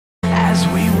as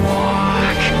we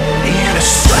walk in a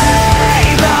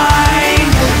straight line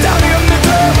down the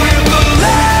middle with the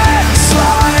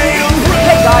landslide.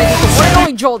 Hey guys, it's the one and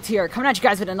only Jolt here, coming at you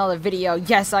guys with another video.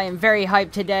 Yes, I am very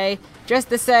hyped today. Just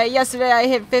to say, yesterday I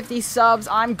hit 50 subs.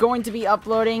 I'm going to be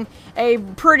uploading a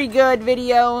pretty good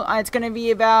video. It's going to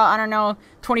be about, I don't know,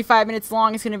 25 minutes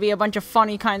long. It's going to be a bunch of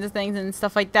funny kinds of things and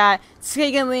stuff like that. It's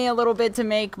taking me a little bit to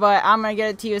make, but I'm going to get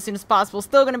it to you as soon as possible.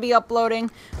 Still going to be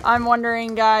uploading. I'm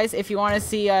wondering, guys, if you want to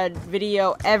see a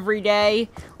video every day,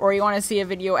 or you want to see a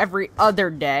video every other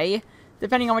day,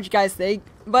 depending on what you guys think.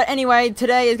 But anyway,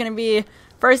 today is going to be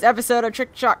first episode of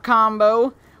Trickshot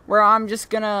Combo, where I'm just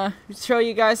gonna show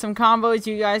you guys some combos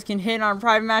you guys can hit on a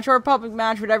private match or a public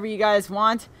match, whatever you guys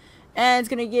want. And it's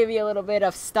gonna give you a little bit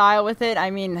of style with it.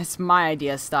 I mean, that's my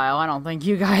idea of style. I don't think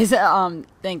you guys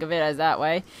think of it as that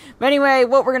way. But anyway,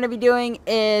 what we're gonna be doing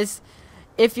is,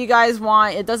 if you guys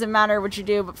want, it doesn't matter what you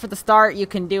do, but for the start, you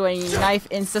can do a knife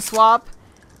insta swap.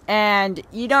 And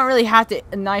you don't really have to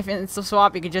knife insta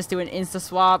swap. You could just do an insta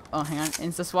swap. Oh, hang on,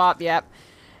 insta swap. Yep.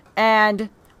 And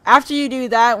after you do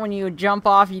that, when you jump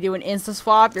off, you do an insta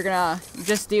swap. You're gonna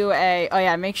just do a, oh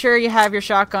yeah, make sure you have your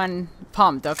shotgun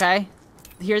pumped, okay?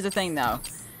 Here's the thing though.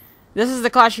 This is the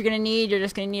class you're gonna need. You're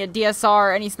just gonna need a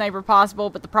DSR, any sniper possible,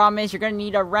 but the problem is you're gonna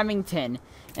need a Remington.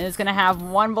 And it's gonna have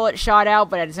one bullet shot out,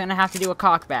 but it's gonna have to do a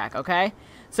cockback, okay?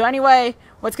 So anyway,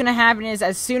 what's gonna happen is,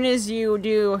 as soon as you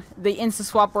do the insta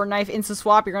swap or knife insta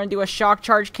swap, you're gonna do a shock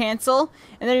charge cancel,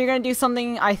 and then you're gonna do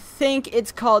something, I think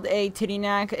it's called a titty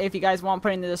knack. If you guys want,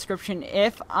 put in the description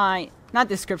not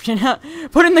description,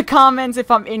 put in the comments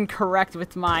if I'm incorrect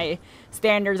with my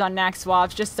standards on knack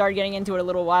swaps. Just started getting into it a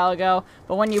little while ago,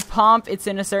 but when you pump, it's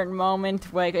in a certain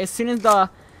moment. Like, as soon as the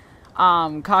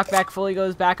cockback fully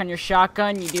goes back on your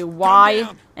shotgun, you do Y,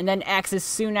 and then X is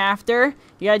soon after.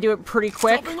 You gotta do it pretty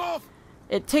quick.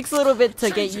 It takes a little bit to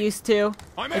get used to.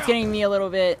 It's taking me a little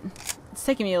bit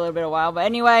of while. But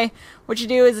anyway, what you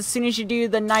do is, as soon as you do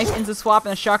the knife insta swap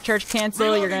and the shock charge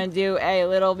cancel, you're gonna do a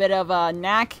little bit of a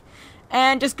knack.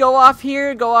 And just go off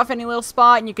here, go off any little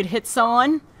spot, and you could hit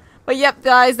someone. But yep,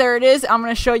 guys, there it is. I'm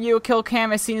gonna show you a kill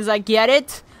cam as soon as I get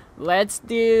it. Let's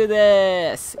do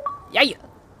this. Yeah.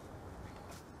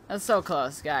 That's so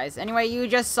close, guys. Anyway, you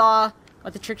just saw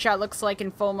what the trick shot looks like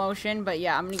in full motion, but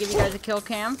yeah, I'm gonna give you guys a kill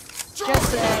cam.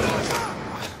 Just saying.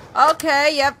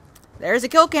 Okay, yep. There's a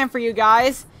kill cam for you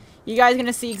guys. You guys are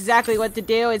gonna see exactly what to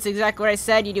do. It's exactly what I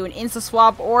said. You do an insta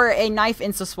swap or a knife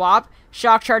insta swap,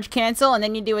 shock charge cancel, and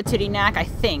then you do a titty knack, I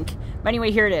think. But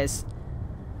anyway, here it is.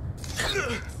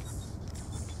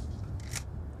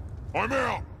 I'm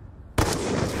out.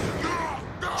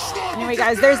 Anyway,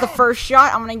 guys, there's the first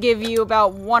shot. I'm going to give you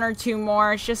about one or two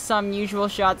more. It's just some usual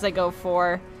shots I go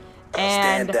for.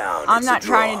 And I'm not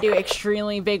trying to do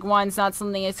extremely big ones. Not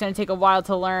something it's going to take a while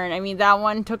to learn. I mean, that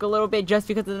one took a little bit just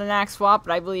because of the knack swap.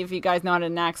 But I believe if you guys know how to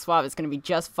knack swap, it's going to be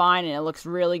just fine. And it looks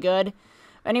really good.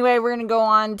 Anyway, we're going to go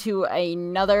on to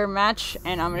another match.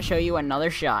 And I'm going to show you another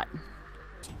shot.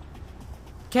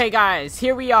 Okay, guys,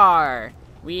 here we are.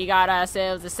 We got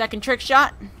ourselves a second trick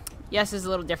shot. Yes, it's a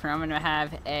little different. I'm gonna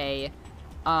have a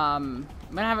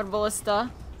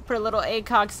ballista, put a little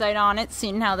ACOG sight on it,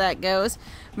 seeing how that goes.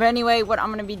 But anyway, what I'm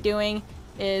gonna be doing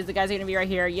is, the guys are gonna be right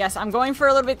here. Yes, I'm going for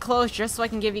a little bit close just so I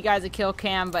can give you guys a kill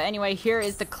cam. But anyway, here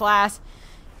is the class.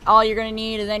 All you're gonna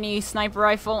need is any sniper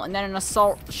rifle and then an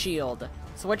assault shield.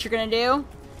 So what you're gonna do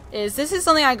is, this is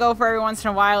something I go for every once in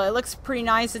a while. It looks pretty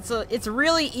nice. It's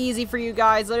really easy for you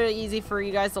guys, literally easy for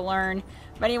you guys to learn.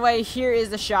 But anyway, here is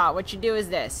the shot. What you do is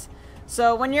this.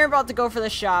 So when you're about to go for the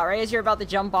shot, right, as you're about to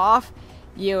jump off,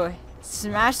 you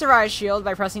smash the riot shield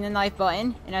by pressing the knife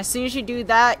button, and as soon as you do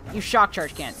that, you shock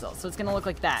charge cancel. So it's gonna look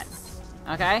like that.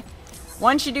 Okay?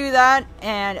 Once you do that,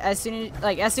 and as soon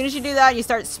as you do that, you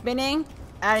start spinning,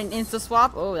 add an insta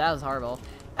swap. Oh, that was horrible.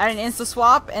 Add an insta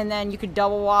swap, and then you could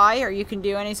double Y, or you can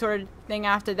do any sort of thing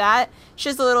after that. It's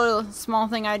just a little small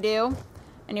thing I do.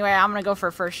 Anyway, I'm gonna go for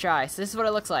a first try. So this is what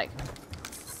it looks like.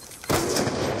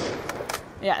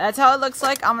 Yeah, that's how it looks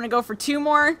like. I'm gonna go for two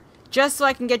more, just so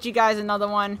I can get you guys another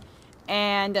one.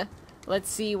 And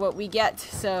let's see what we get.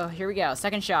 So here we go,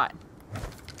 second shot.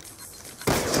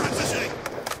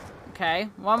 Okay,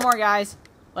 one more, guys.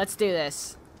 Let's do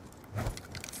this.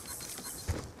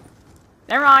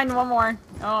 Never mind, one more.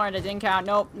 Oh, it didn't count.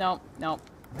 Nope.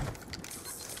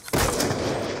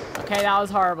 Okay, that was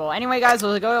horrible. Anyway, guys,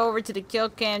 we'll go over to the kill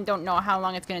cam. Don't know how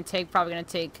long it's gonna take. Probably gonna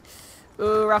take,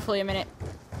 roughly a minute.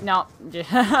 No,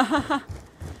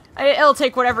 it'll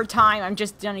take whatever time. I'm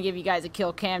just gonna give you guys a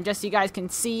kill cam just so you guys can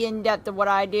see in depth of what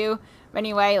I do. But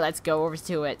anyway, let's go over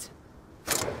to it.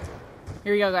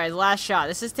 Here we go, guys. Last shot.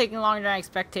 This is taking longer than I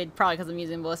expected, probably because I'm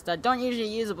using Ballista. Don't usually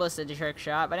use a Ballista to trick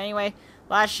shot, but anyway,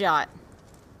 last shot.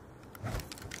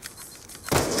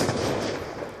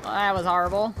 Well, that was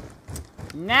horrible.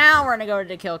 Now we're gonna go to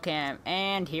the kill cam,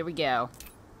 and here we go.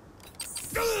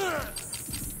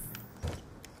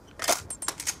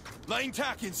 Laying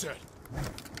tack insert.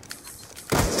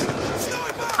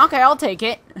 Okay, I'll take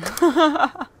it.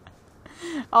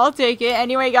 I'll take it.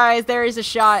 Anyway, guys, there is a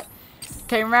shot.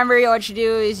 Okay, remember what you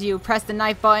do is you press the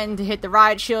knife button to hit the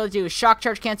riot shield, do a shock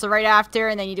charge cancel right after,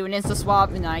 and then you do an insta swap,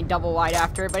 and then I double wide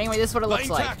after. But anyway, this is what it looks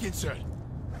like.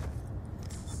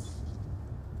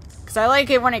 Because I like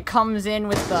it when it comes in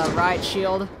with the riot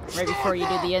shield right before you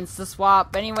do the insta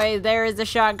swap. But anyway, there is the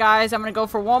shot, guys. I'm going to go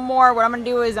for one more. What I'm going to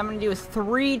do is I'm going to do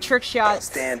 3 trick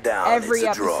shots every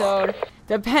episode.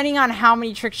 Depending on how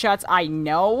many trick shots I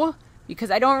know.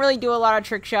 Because I don't really do a lot of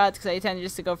trick shots because I tend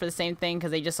just to go for the same thing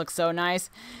because they just look so nice.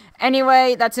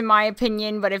 Anyway, that's in my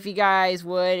opinion, but if you guys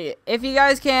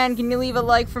can you leave a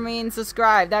like for me and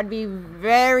subscribe? That'd be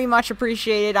very much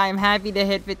appreciated. I am happy to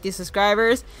hit 50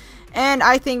 subscribers. And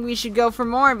I think we should go for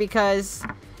more because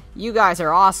you guys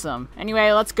are awesome.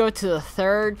 Anyway, let's go to the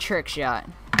 3rd trick shot.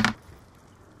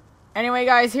 Anyway,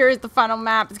 guys, here's the final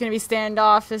map. It's going to be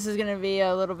standoff. This is going to be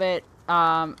a little bit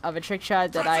of a trick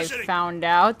shot that I found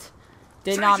out.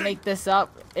 Did not make this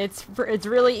up. It's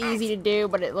really easy to do,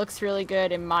 but it looks really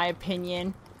good in my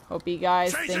opinion. Hope you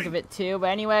guys think of it too. But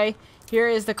anyway, here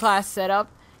is the class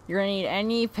setup. You're going to need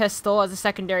any pistol as a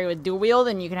secondary with dual wield,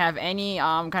 and you can have any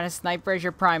kind of sniper as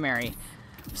your primary.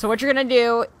 So what you're going to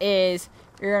do is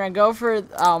you're going to go for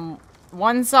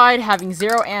one side having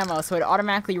 0 ammo, so it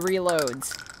automatically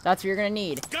reloads. That's what you're going to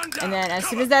need. And then as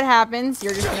soon as that happens,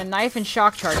 you're just going to knife and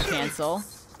shock charge cancel.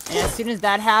 And as soon as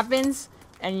that happens,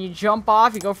 and you jump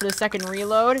off, you go for the second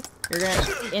reload, you're going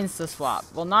to insta swap.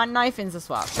 Well, not knife insta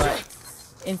swap, but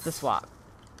insta swap.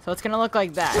 So it's going to look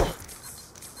like that.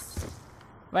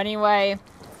 But anyway,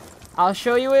 I'll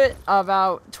show you it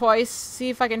about twice. See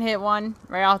if I can hit one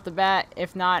right off the bat.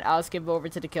 If not, I'll skip over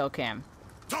to the kill cam.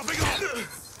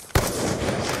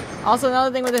 Also,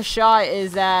 another thing with a shot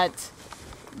is that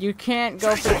you can't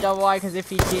go for the double wide because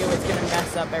if you do, it's going to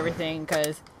mess up everything.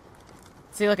 Because,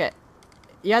 see, look at,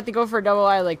 you have to go for a double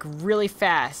wide like really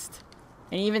fast.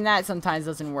 And even that sometimes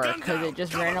doesn't work because it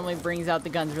just randomly brings out the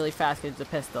guns really fast because it's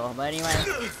a pistol. But anyway.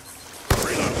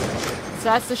 So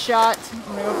that's the shot. I'm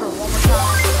going to go for it one more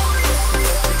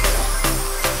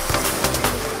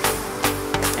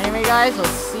time. Anyway, guys, we'll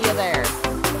see you there.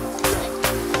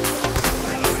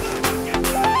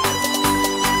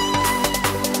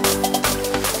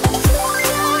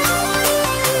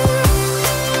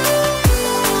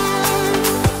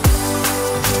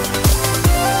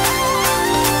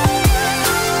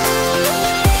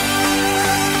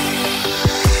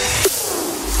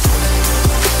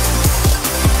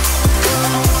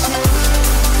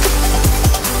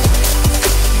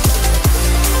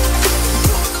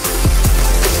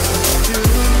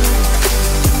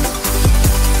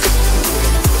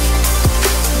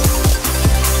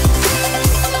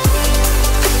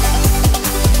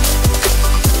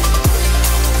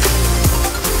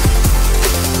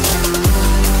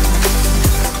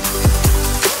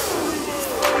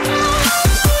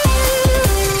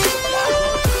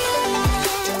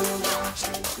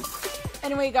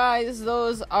 Anyway, guys,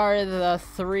 those are the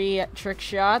 3 trick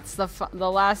shots.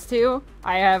 The last 2,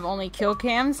 I have only kill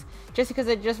cams, just because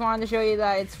I just wanted to show you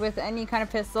that it's with any kind of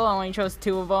pistol. I only chose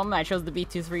 2 of them. I chose the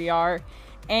B23R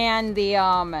and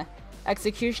the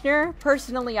Executioner.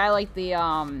 Personally, I like the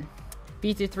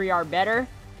B23R better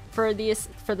for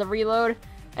the reload.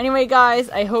 Anyway, guys,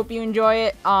 I hope you enjoy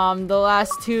it. The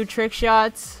last 2 trick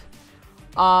shots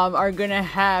are gonna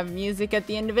have music at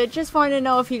the end of it. Just wanted to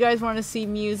know if you guys want to see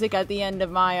music at the end of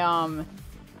my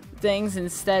things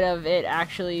instead of it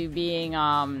actually being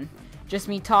just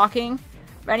me talking.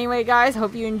 But anyway, guys,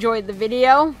 hope you enjoyed the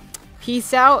video.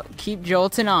 Peace out. Keep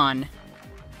jolting on.